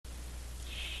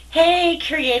Hey,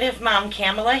 Creative Mom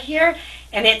Kamela here,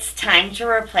 and it's time to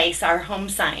replace our home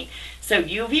sign. So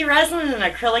UV resin and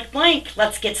acrylic blank,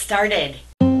 let's get started.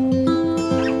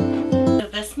 So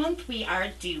this month we are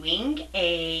doing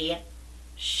a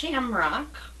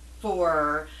shamrock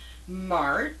for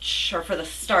March, or for the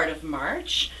start of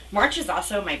March. March is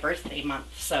also my birthday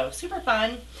month, so super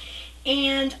fun.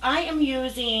 And I am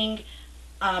using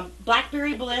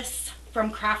Blackberry Bliss from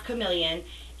Craft Chameleon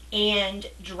and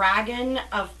Dragon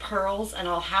of Pearls, and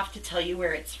I'll have to tell you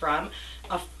where it's from.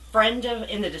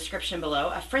 In the description below,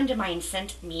 a friend of mine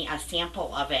sent me a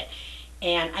sample of it,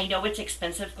 and I know it's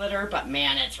expensive glitter, but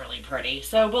man, it's really pretty.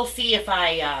 So we'll see if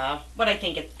what I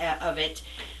think of it,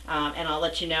 and I'll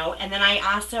let you know. And then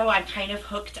I'm kind of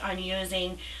hooked on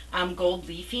using gold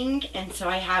leafing, and so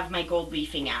I have my gold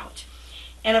leafing out.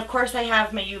 And of course I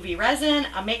have my UV resin,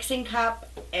 a mixing cup,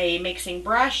 a mixing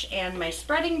brush, and my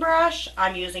spreading brush.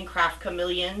 I'm using Craft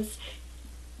Chameleon's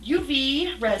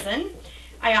UV resin.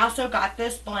 I also got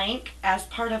this blank as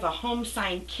part of a home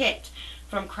sign kit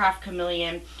from Craft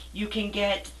Chameleon. You can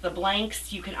get the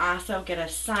blanks, you can also get a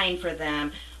sign for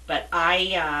them, but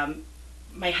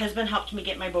my husband helped me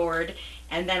get my board,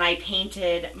 and then I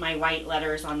painted my white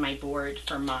letters on my board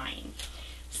for mine.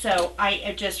 So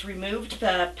I just removed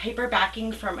the paper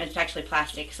backing from, it's actually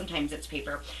plastic, sometimes it's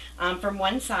paper, from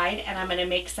one side, and I'm going to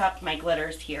mix up my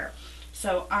glitters here.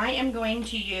 So I am going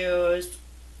to use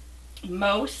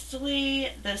mostly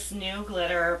this new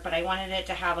glitter, but I wanted it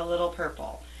to have a little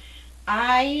purple.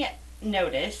 I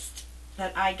noticed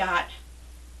that I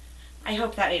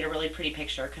hope that made a really pretty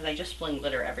picture because I just flung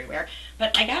glitter everywhere,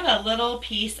 but I got a little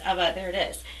piece of there it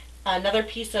is, another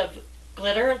piece of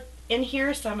glitter in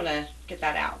here, so I'm going to get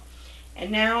that out.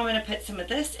 And now I'm going to put some of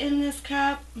this in this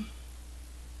cup. And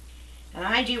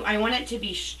I want it to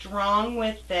be strong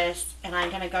with this, and I'm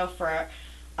going to go for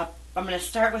I'm going to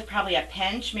start with probably a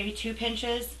pinch, maybe 2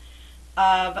 pinches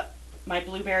of my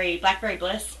Blackberry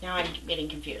Bliss. Now I'm getting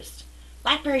confused.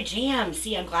 Blackberry Jam.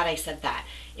 See, I'm glad I said that.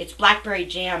 It's Blackberry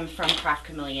Jam from Craft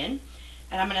Chameleon.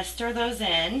 And I'm going to stir those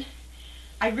in.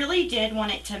 I really did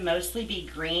want it to mostly be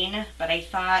green, but I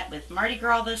thought with Mardi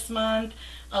Gras this month,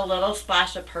 a little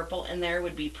splash of purple in there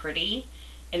would be pretty,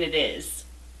 and it is.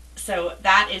 So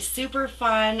that is super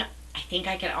fun. I think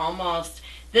I could almost,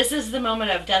 this is the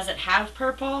moment of does it have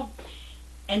purple?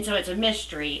 And so it's a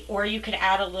mystery, or you could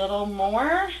add a little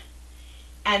more,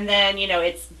 and then,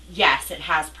 yes, it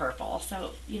has purple.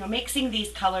 So, mixing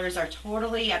these colors are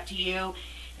totally up to you.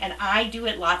 And I do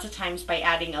it lots of times by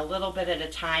adding a little bit at a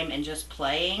time and just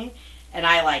playing. And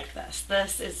I like this.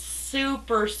 This is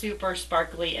super, super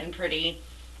sparkly and pretty.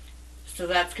 So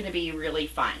that's going to be really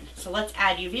fun. So let's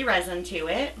add UV resin to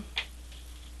it.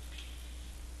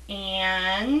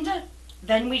 And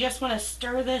then we just want to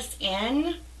stir this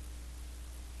in.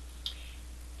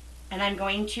 And I'm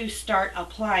going to start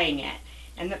applying it.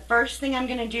 And the first thing I'm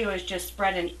going to do is just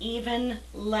spread an even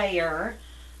layer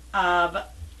of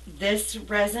this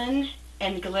resin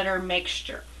and glitter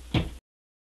mixture.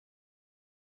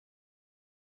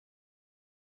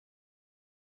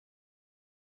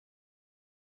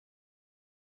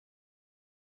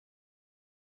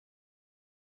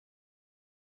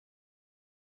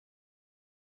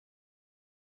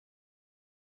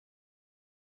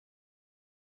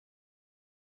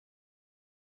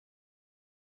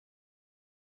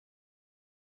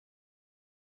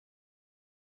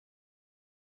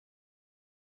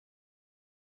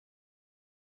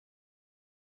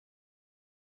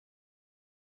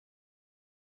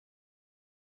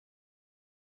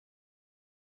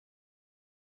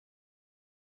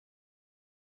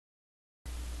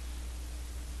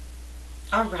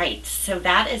 Alright, so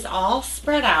that is all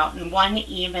spread out in one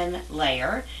even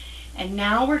layer. And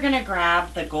now we're going to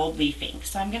grab the gold leafing.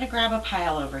 So I'm going to grab a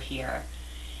pile over here.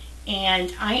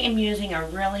 And I am using a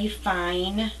really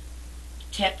fine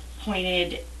tip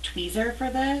pointed tweezer for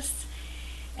this.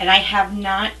 And I have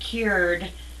not cured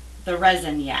the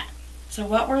resin yet. So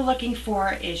what we're looking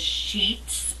for is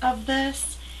sheets of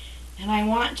this. And I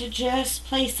want to just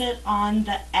place it on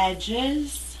the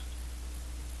edges.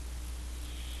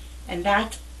 And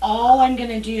that's all I'm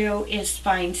going to do is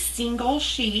find single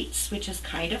sheets, which is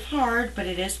kind of hard, but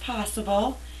it is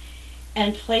possible,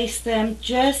 and place them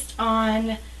just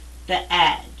on the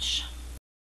edge.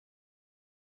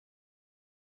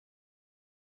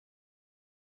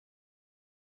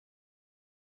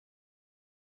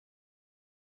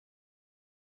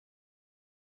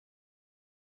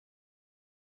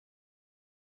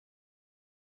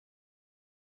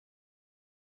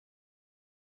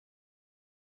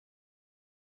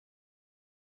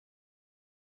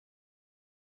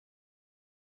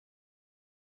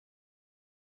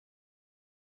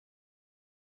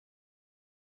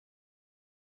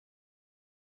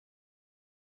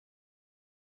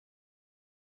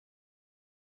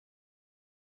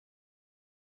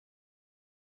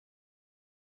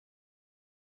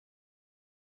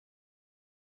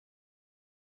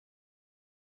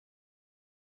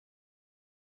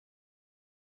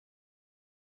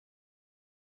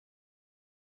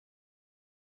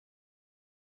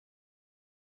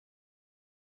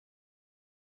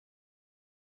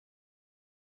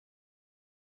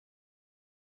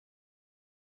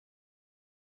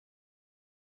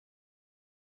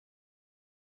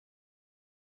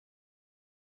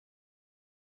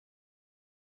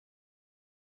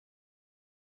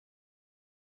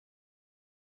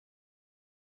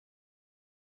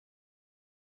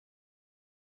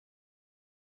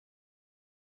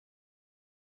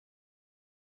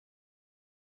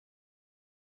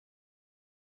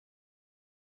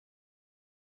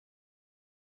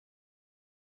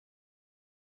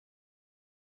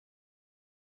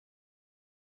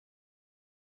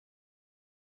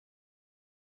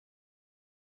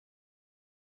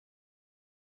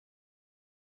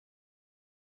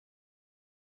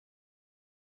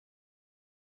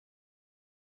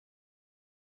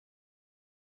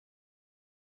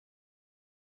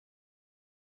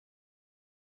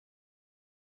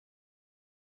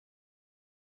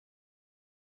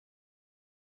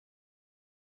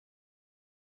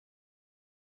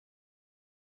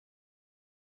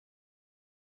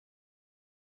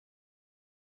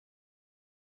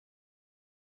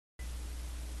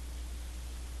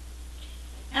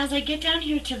 as I get down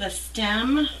here to the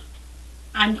stem,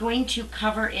 I'm going to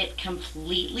cover it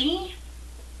completely.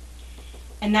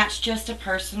 And that's just a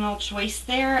personal choice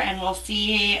there, and we'll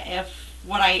see if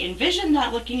what I envision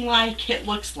that looking like, it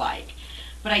looks like.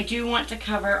 But I do want to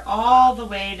cover all the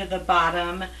way to the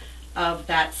bottom of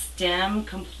that stem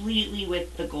completely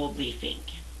with the gold leafing.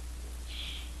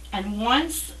 And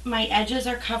once my edges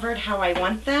are covered how I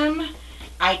want them,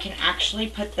 I can actually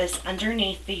put this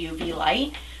underneath the UV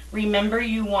light. Remember,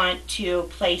 you want to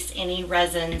place any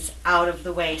resins out of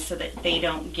the way so that they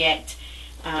don't get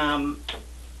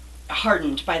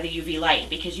hardened by the UV light,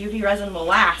 because UV resin will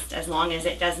last as long as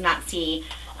it does not see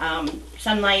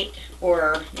sunlight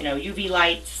or UV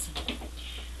lights.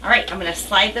 All right, I'm going to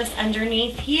slide this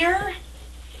underneath here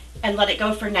and let it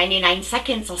go for 99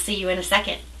 seconds. I'll see you in a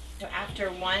second. So after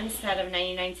one set of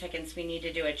 99 seconds, we need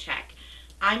to do a check.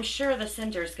 I'm sure the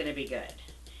center is going to be good.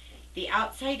 The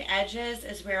outside edges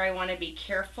is where I want to be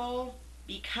careful,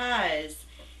 because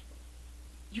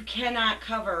you cannot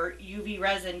cover UV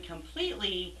resin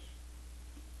completely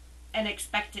and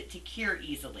expect it to cure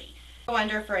easily. Go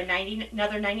under for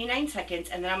another 99 seconds,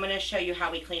 and then I'm going to show you how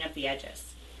we clean up the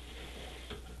edges.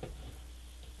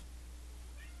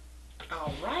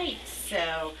 All right,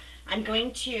 so I'm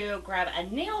going to grab a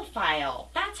nail file.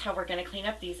 That's how we're going to clean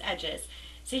up these edges.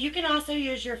 So you can also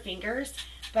use your fingers,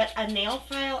 but a nail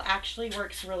file actually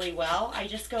works really well. I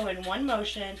just go in one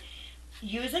motion.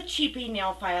 Use a cheapy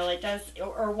nail file. It does,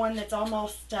 or one that's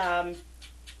almost,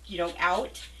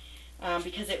 out,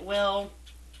 because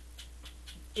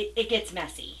it gets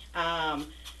messy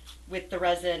with the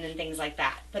resin and things like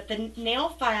that. But the nail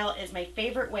file is my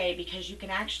favorite way, because you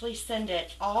can actually send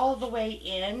it all the way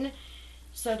in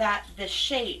so that the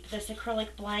shape, this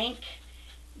acrylic blank,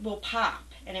 will pop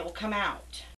and it will come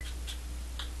out.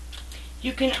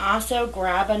 You can also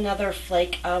grab another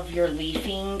flake of your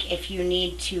leafing if you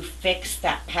need to fix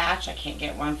that patch. I can't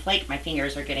get one flake, my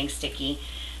fingers are getting sticky.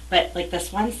 But like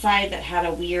this one side that had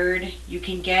a weird, you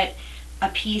can get a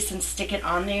piece and stick it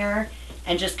on there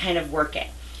and just kind of work it.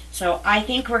 So I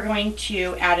think we're going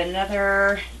to add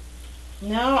another,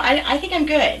 no, I think I'm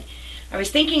good. I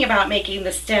was thinking about making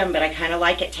the stem, but I kind of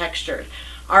like it textured.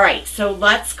 All right, so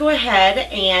let's go ahead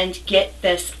and get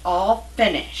this all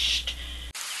finished.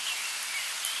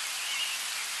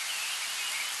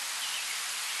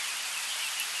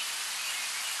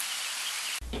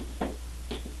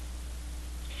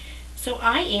 So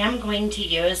I am going to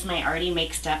use my already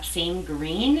mixed up same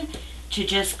green to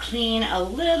just clean a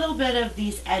little bit of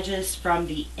these edges from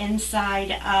the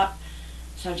inside up.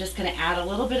 So I'm just going to add a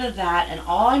little bit of that, and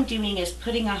all I'm doing is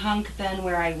putting a hunk then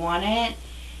where I want it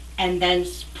and then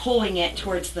pulling it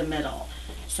towards the middle.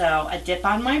 So a dip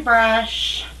on my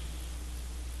brush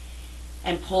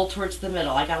and pull towards the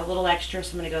middle. I got a little extra,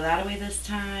 so I'm going to go that way this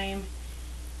time.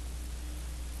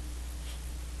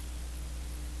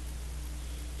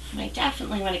 And I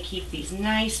definitely want to keep these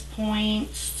nice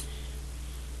points.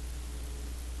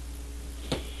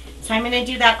 So I'm going to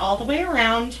do that all the way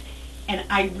around, and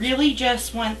I really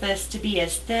just want this to be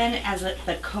as thin as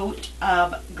the coat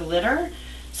of glitter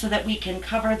so that we can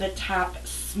cover the top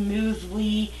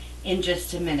smoothly in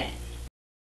just a minute.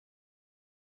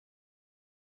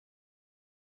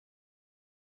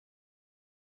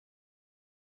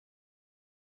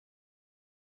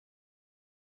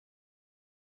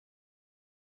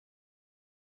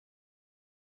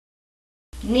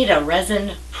 Need a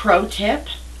resin pro tip?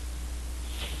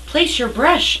 Place your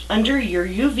brush under your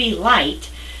UV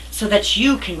light so that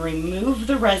you can remove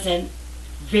the resin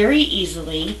very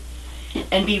easily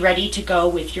and be ready to go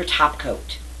with your top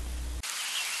coat.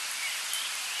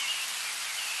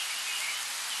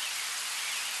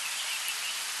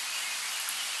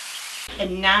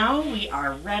 And now we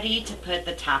are ready to put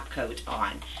the top coat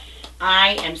on.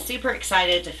 I am super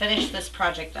excited to finish this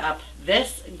project up.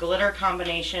 This glitter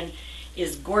combination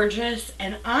is gorgeous,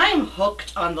 and I'm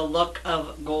hooked on the look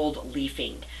of gold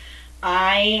leafing.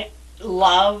 I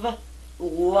love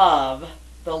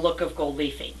the look of gold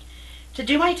leafing. To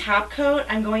do my top coat,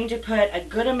 I'm going to put a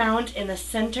good amount in the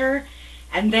center,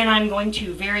 and then I'm going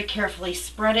to very carefully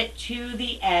spread it to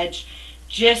the edge,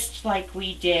 just like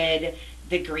we did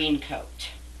the green coat.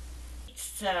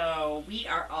 So we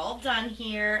are all done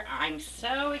here. I'm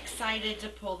so excited to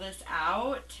pull this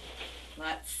out.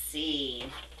 Let's see.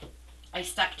 I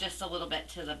stuck just a little bit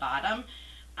to the bottom.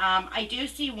 I do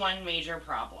see one major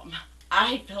problem.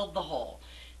 I filled the hole.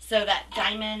 So that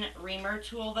diamond reamer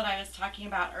tool that I was talking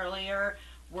about earlier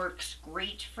works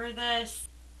great for this.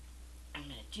 I'm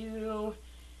going to do,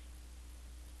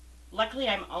 luckily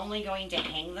I'm only going to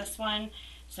hang this one,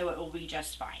 so it will be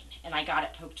just fine. And I got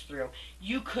it poked through.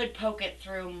 You could poke it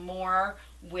through more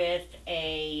with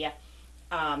a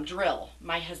drill.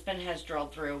 My husband has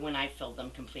drilled through when I filled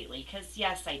them completely, because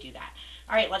yes, I do that.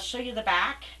 All right, let's show you the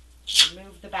back.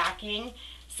 Move the backing.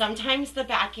 Sometimes the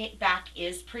back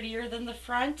is prettier than the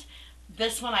front.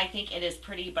 This one, I think it is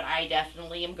pretty, but I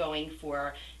definitely am going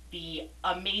for the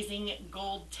amazing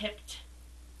gold tipped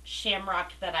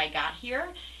shamrock that I got here.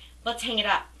 Let's hang it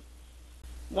up.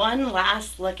 One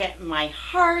last look at my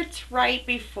heart right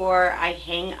before I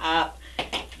hang up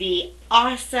the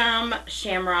awesome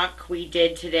shamrock we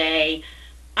did today.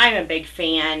 I'm a big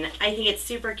fan. I think it's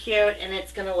super cute and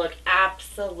it's gonna look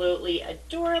absolutely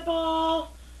adorable.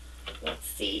 Let's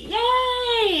see.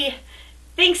 Yay!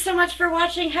 Thanks so much for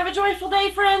watching. Have a joyful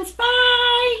day, friends.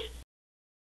 Bye!